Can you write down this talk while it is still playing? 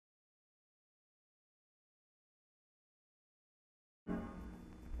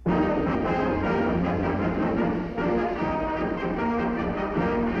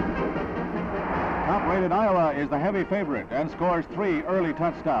Unedited, Iowa is the heavy favorite and scores 3 early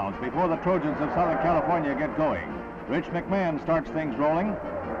touchdowns before the Trojans of Southern California get going. Rich McMahon starts things rolling.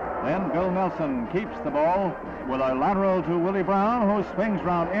 Then Bill Nelson keeps the ball with a lateral to Willie Brown, who swings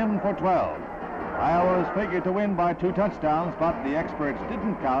round in for 12. Iowa is figured to win by 2 touchdowns, but the experts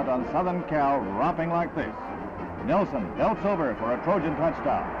didn't count on Southern Cal romping like this. Nelson belts over for a Trojan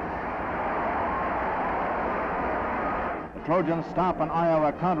touchdown. The Trojans stop an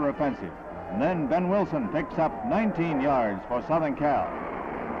Iowa counteroffensive. And then Ben Wilson picks up 19 yards for Southern Cal.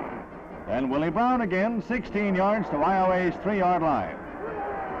 Then Willie Brown again, 16 yards to Iowa's 3-yard line.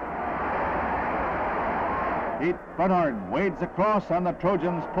 Pete Bernhard wades across, and the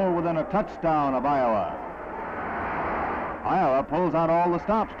Trojans pull within a touchdown of Iowa. Iowa pulls out all the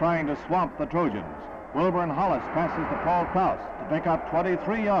stops trying to swamp the Trojans. Wilburn Hollis passes to Paul Krause to pick up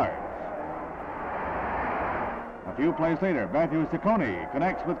 23 yards. A few plays later, Matthew Ciccone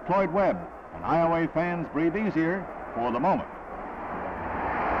connects with Cloyd Webb, and Iowa fans breathe easier for the moment.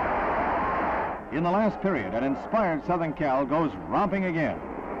 In the last period, an inspired Southern Cal goes romping again.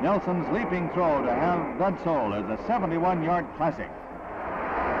 Nelson's leaping throw to Hal Dudsoul is a 71-yard classic.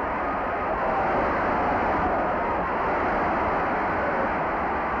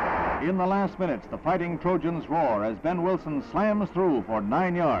 In the last minutes, the Fighting Trojans roar as Ben Wilson slams through for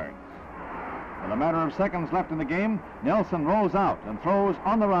 9 yards. With a matter of seconds left in the game, Nelson rolls out and throws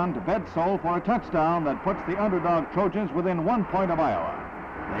on the run to Bedsole for a touchdown that puts the underdog Trojans within 1 point of Iowa.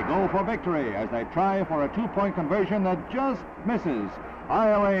 They go for victory as they try for a 2-point conversion that just misses.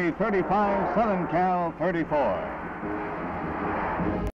 Iowa 35, Southern Cal 34.